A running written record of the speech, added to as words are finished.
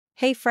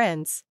Hey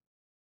friends!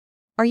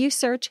 Are you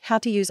search how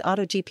to use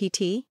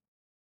AutoGPT?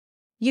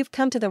 You've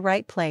come to the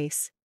right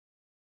place.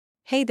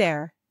 Hey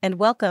there, and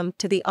welcome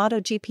to the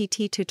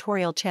AutoGPT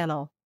Tutorial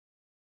Channel.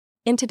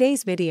 In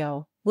today's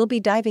video, we'll be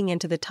diving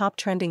into the top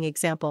trending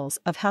examples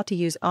of how to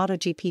use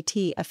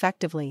AutoGPT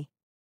effectively.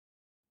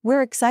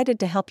 We're excited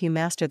to help you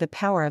master the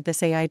power of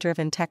this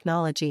AI-driven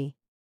technology.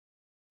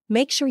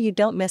 Make sure you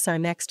don't miss our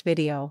next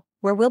video,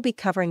 where we'll be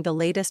covering the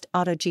latest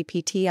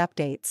AutoGPT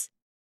updates.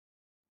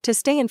 To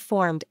stay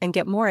informed and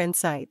get more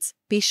insights,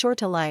 be sure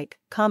to like,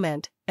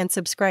 comment, and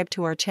subscribe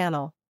to our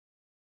channel.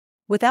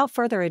 Without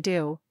further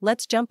ado,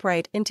 let's jump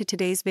right into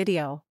today's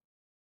video.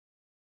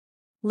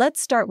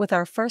 Let's start with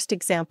our first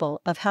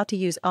example of how to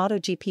use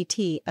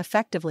AutoGPT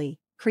effectively,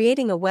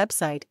 creating a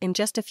website in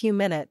just a few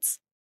minutes.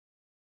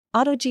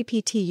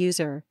 AutoGPT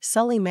user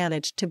Sully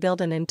managed to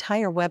build an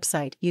entire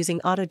website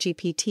using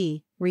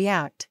AutoGPT,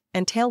 React,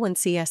 and Tailwind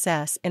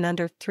CSS in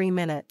under 3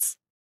 minutes.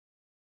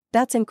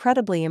 That's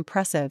incredibly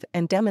impressive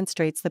and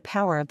demonstrates the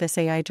power of this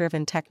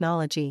AI-driven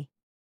technology.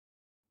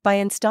 By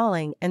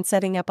installing and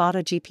setting up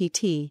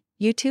AutoGPT,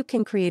 you too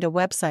can create a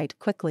website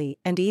quickly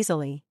and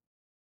easily.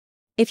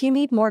 If you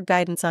need more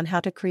guidance on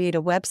how to create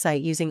a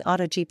website using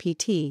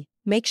AutoGPT,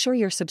 make sure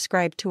you're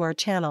subscribed to our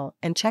channel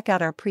and check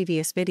out our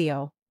previous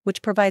video,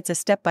 which provides a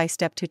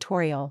step-by-step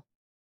tutorial.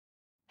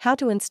 How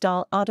to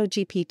install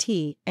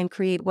AutoGPT and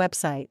create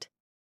website.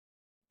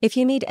 If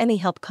you need any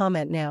help,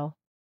 comment now.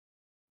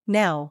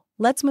 Now,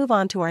 let's move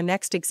on to our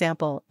next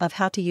example of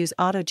how to use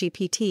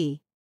AutoGPT.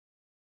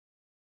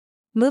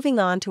 Moving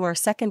on to our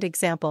second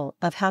example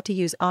of how to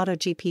use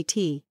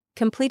AutoGPT,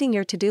 completing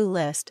your to-do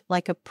list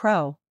like a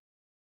pro.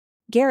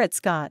 Garrett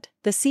Scott,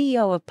 the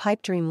CEO of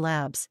Pipedream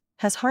Labs,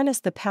 has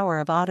harnessed the power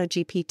of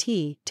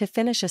AutoGPT to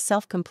finish a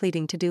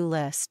self-completing to-do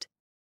list.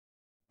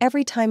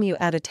 Every time you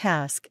add a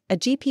task, a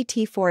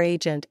GPT-4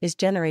 agent is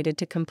generated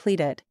to complete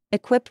it,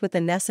 equipped with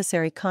the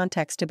necessary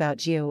context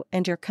about you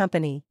and your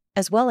company,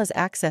 as well as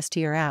access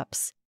to your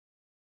apps.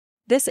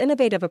 This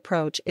innovative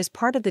approach is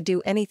part of the Do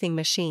Anything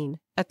Machine,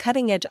 a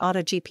cutting-edge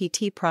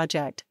AutoGPT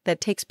project that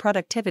takes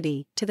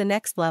productivity to the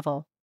next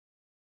level.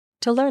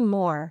 To learn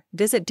more,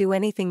 visit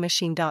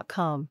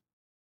doanythingmachine.com.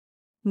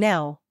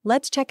 Now,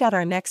 let's check out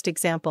our next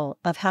example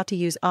of how to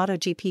use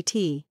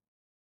AutoGPT.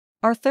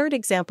 Our third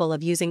example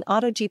of using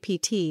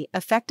AutoGPT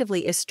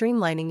effectively is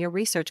streamlining your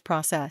research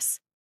process.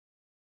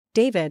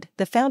 David,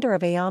 the founder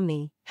of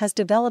Aomni, has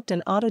developed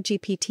an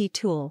AutoGPT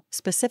tool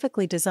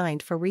specifically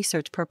designed for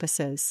research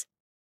purposes.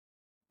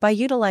 By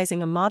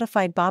utilizing a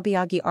modified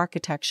Babiagi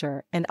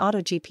architecture and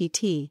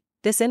AutoGPT,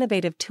 this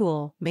innovative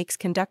tool makes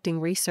conducting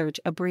research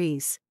a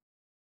breeze.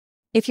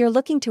 If you're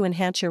looking to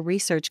enhance your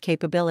research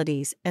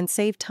capabilities and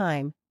save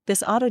time,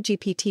 this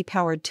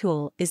AutoGPT-powered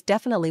tool is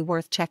definitely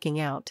worth checking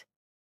out.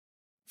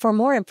 For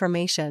more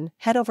information,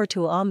 head over to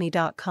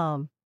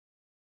aomni.com.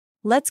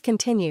 Let's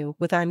continue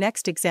with our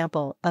next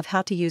example of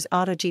how to use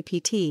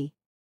AutoGPT.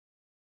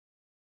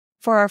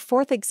 For our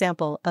fourth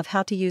example of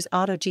how to use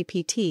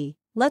AutoGPT,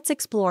 let's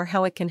explore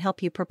how it can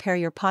help you prepare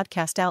your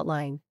podcast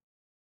outline.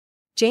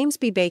 James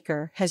B.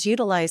 Baker has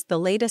utilized the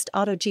latest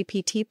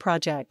AutoGPT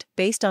project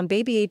based on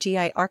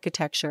Babiagi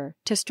architecture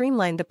to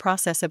streamline the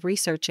process of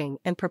researching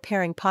and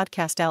preparing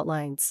podcast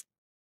outlines.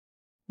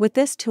 With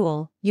this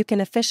tool, you can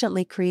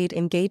efficiently create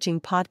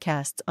engaging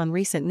podcasts on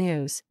recent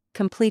news,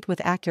 complete with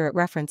accurate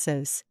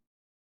references.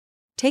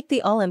 Take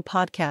the All-In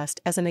podcast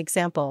as an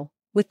example.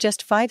 With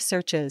just 5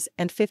 searches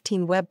and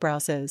 15 web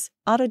browses,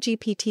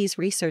 AutoGPT's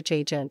research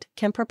agent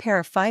can prepare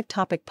a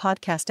 5-topic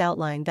podcast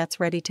outline that's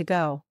ready to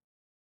go.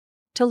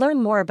 To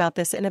learn more about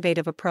this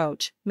innovative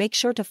approach, make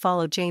sure to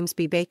follow James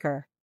B.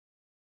 Baker.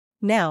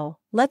 Now,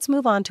 let's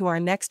move on to our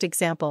next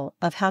example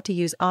of how to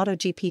use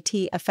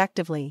AutoGPT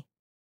effectively.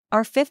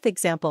 Our fifth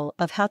example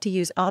of how to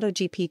use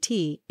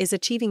AutoGPT is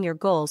achieving your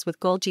goals with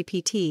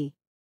GoalGPT.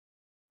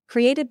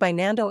 Created by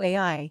Nando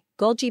AI,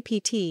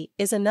 GoalGPT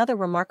is another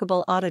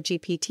remarkable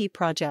AutoGPT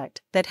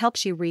project that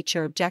helps you reach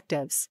your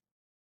objectives.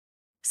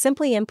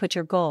 Simply input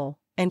your goal,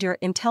 and your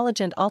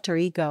intelligent alter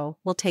ego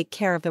will take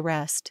care of the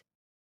rest.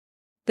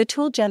 The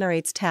tool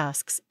generates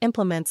tasks,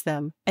 implements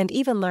them, and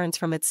even learns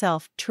from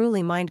itself,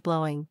 truly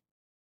mind-blowing.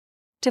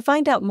 To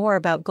find out more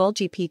about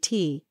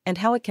GoalGPT and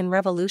how it can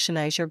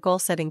revolutionize your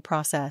goal-setting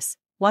process,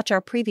 watch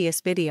our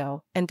previous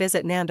video and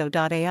visit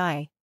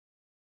nando.ai.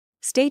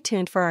 Stay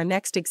tuned for our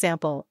next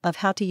example of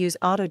how to use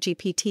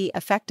AutoGPT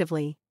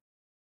effectively.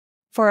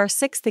 For our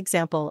sixth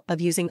example of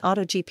using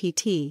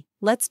AutoGPT,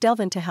 let's delve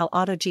into how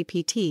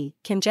AutoGPT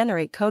can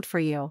generate code for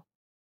you.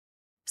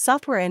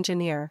 Software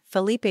engineer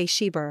Felipe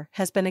Schieber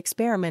has been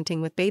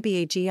experimenting with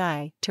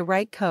Babiagi to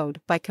write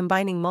code by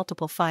combining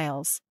multiple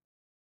files.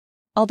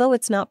 Although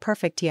it's not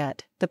perfect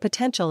yet, the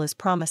potential is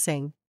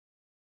promising.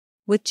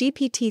 With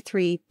GPT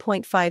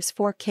 3.5's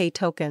 4K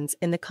tokens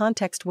in the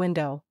context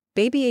window,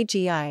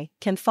 Babiagi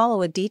can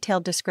follow a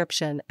detailed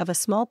description of a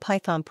small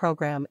Python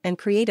program and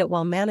create it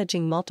while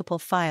managing multiple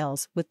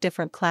files with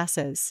different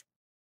classes.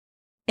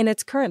 In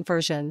its current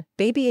version,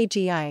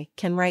 Babiagi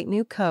can write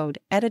new code,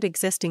 edit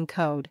existing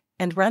code,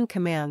 and run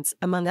commands,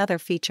 among other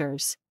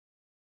features.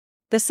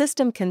 The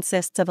system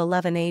consists of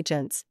 11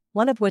 agents,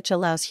 one of which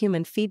allows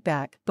human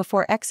feedback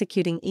before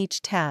executing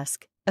each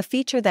task, a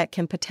feature that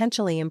can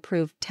potentially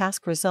improve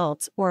task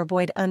results or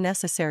avoid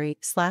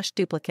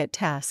unnecessary/duplicate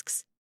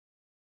tasks.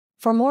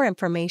 For more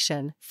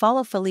information,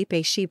 follow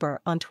Felipe Schieber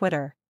on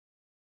Twitter.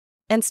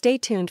 And stay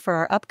tuned for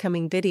our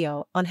upcoming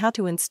video on how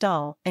to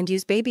install and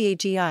use Baby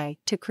AGI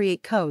to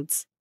create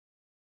codes.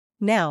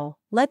 Now,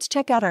 let's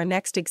check out our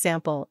next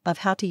example of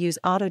how to use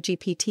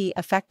AutoGPT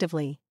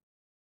effectively.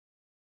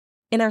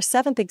 In our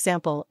 7th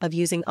example of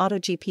using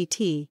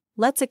AutoGPT,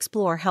 let's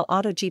explore how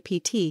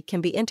AutoGPT can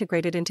be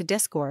integrated into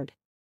Discord.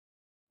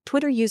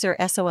 Twitter user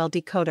SOL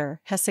Decoder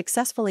has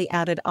successfully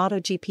added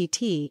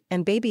AutoGPT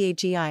and Baby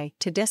AGI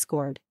to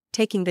Discord,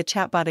 taking the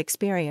chatbot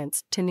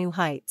experience to new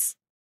heights.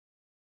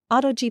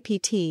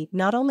 AutoGPT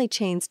not only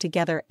chains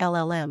together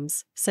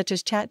LLMs, such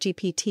as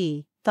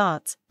ChatGPT,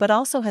 Thoughts, but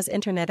also has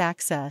internet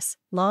access,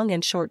 long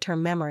and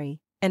short-term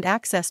memory, and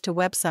access to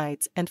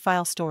websites and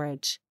file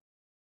storage.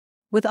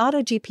 With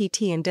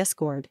AutoGPT in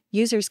Discord,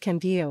 users can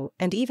view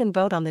and even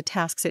vote on the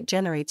tasks it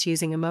generates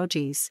using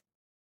emojis.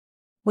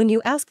 When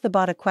you ask the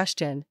bot a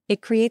question,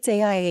 it creates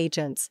AI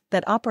agents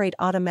that operate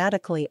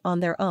automatically on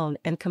their own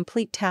and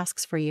complete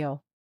tasks for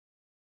you.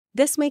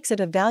 This makes it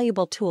a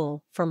valuable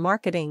tool for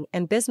marketing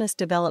and business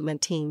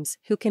development teams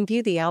who can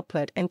view the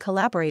output and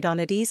collaborate on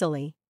it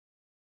easily.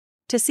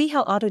 To see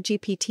how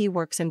AutoGPT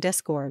works in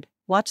Discord,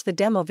 watch the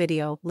demo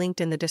video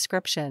linked in the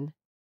description.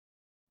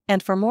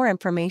 And for more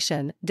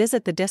information,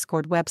 visit the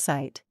Discord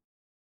website.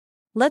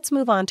 Let's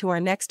move on to our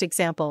next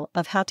example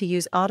of how to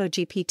use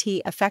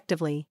AutoGPT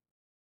effectively.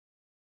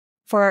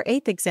 For our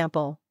 8th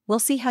example, we'll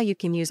see how you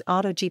can use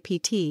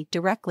AutoGPT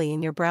directly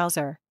in your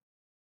browser.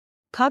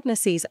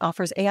 Cognosis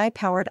offers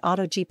AI-powered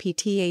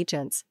AutoGPT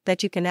agents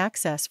that you can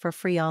access for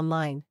free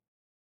online.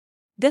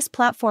 This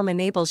platform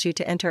enables you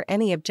to enter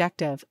any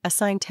objective,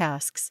 assign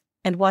tasks,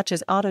 and watch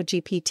as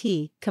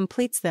AutoGPT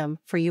completes them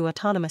for you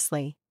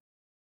autonomously.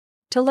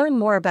 To learn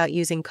more about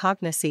using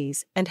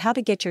Cognosis and how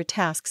to get your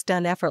tasks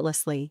done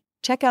effortlessly,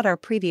 check out our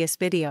previous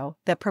video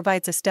that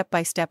provides a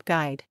step-by-step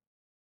guide.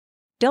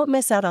 Don't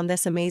miss out on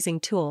this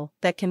amazing tool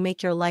that can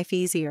make your life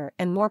easier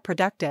and more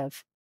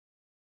productive.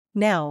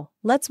 Now,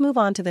 let's move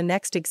on to the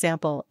next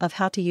example of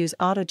how to use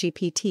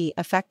AutoGPT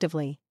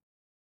effectively.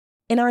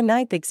 In our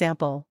 9th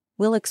example,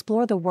 we'll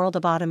explore the world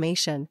of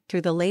automation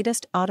through the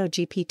latest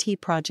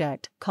AutoGPT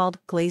project called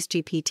Glaze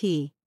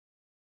GPT.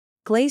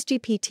 Glaze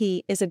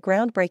GPT is a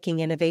groundbreaking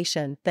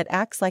innovation that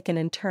acts like an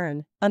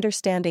intern,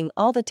 understanding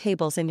all the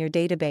tables in your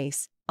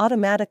database,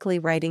 automatically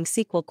writing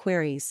SQL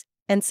queries,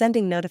 and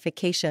sending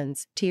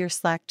notifications to your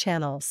Slack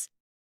channels.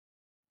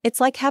 It's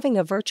like having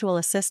a virtual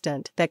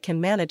assistant that can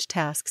manage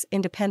tasks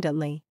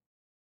independently.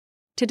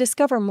 To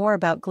discover more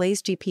about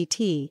Glaze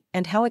GPT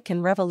and how it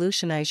can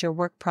revolutionize your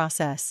work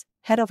process,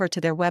 head over to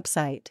their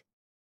website.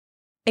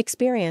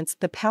 Experience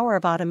the power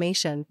of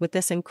automation with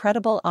this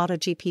incredible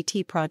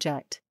AutoGPT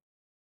project.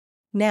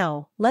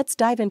 Now, let's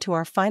dive into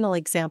our final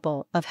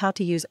example of how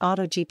to use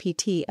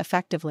AutoGPT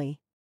effectively.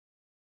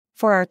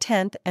 For our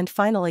 10th and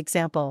final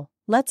example,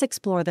 let's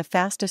explore the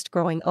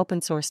fastest-growing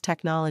open-source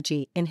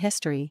technology in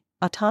history,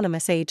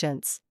 autonomous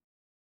agents.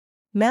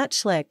 Matt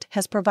Schlicht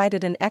has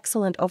provided an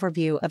excellent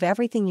overview of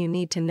everything you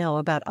need to know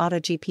about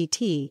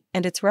AutoGPT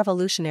and its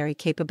revolutionary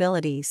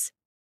capabilities.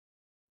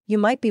 You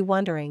might be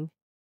wondering,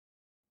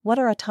 what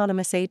are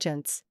autonomous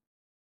agents?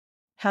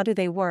 How do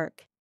they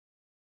work?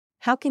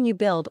 How can you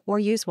build or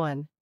use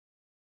one?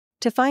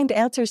 To find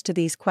answers to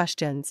these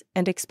questions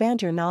and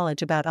expand your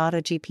knowledge about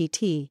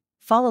AutoGPT,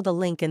 follow the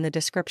link in the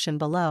description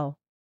below.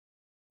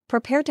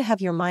 Prepare to have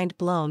your mind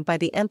blown by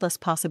the endless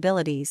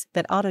possibilities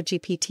that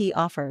AutoGPT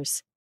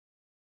offers.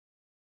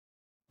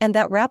 And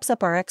that wraps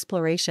up our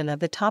exploration of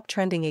the top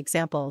trending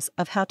examples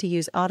of how to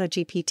use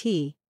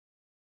AutoGPT.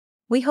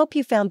 We hope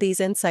you found these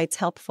insights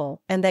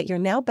helpful and that you're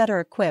now better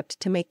equipped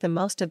to make the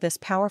most of this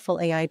powerful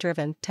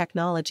AI-driven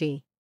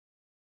technology.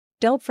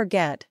 Don't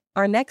forget,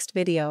 our next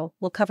video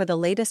will cover the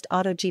latest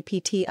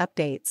AutoGPT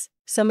updates,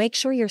 so make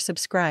sure you're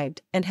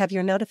subscribed and have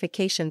your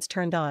notifications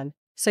turned on,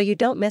 so you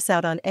don't miss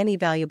out on any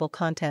valuable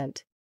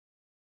content.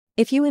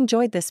 If you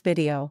enjoyed this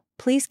video,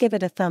 please give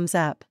it a thumbs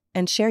up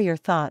and share your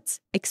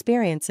thoughts,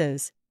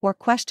 experiences, or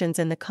questions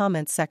in the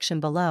comments section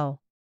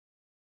below.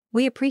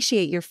 We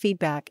appreciate your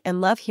feedback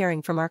and love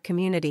hearing from our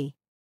community.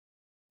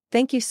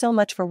 Thank you so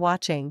much for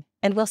watching,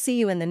 and we'll see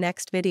you in the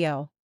next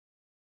video.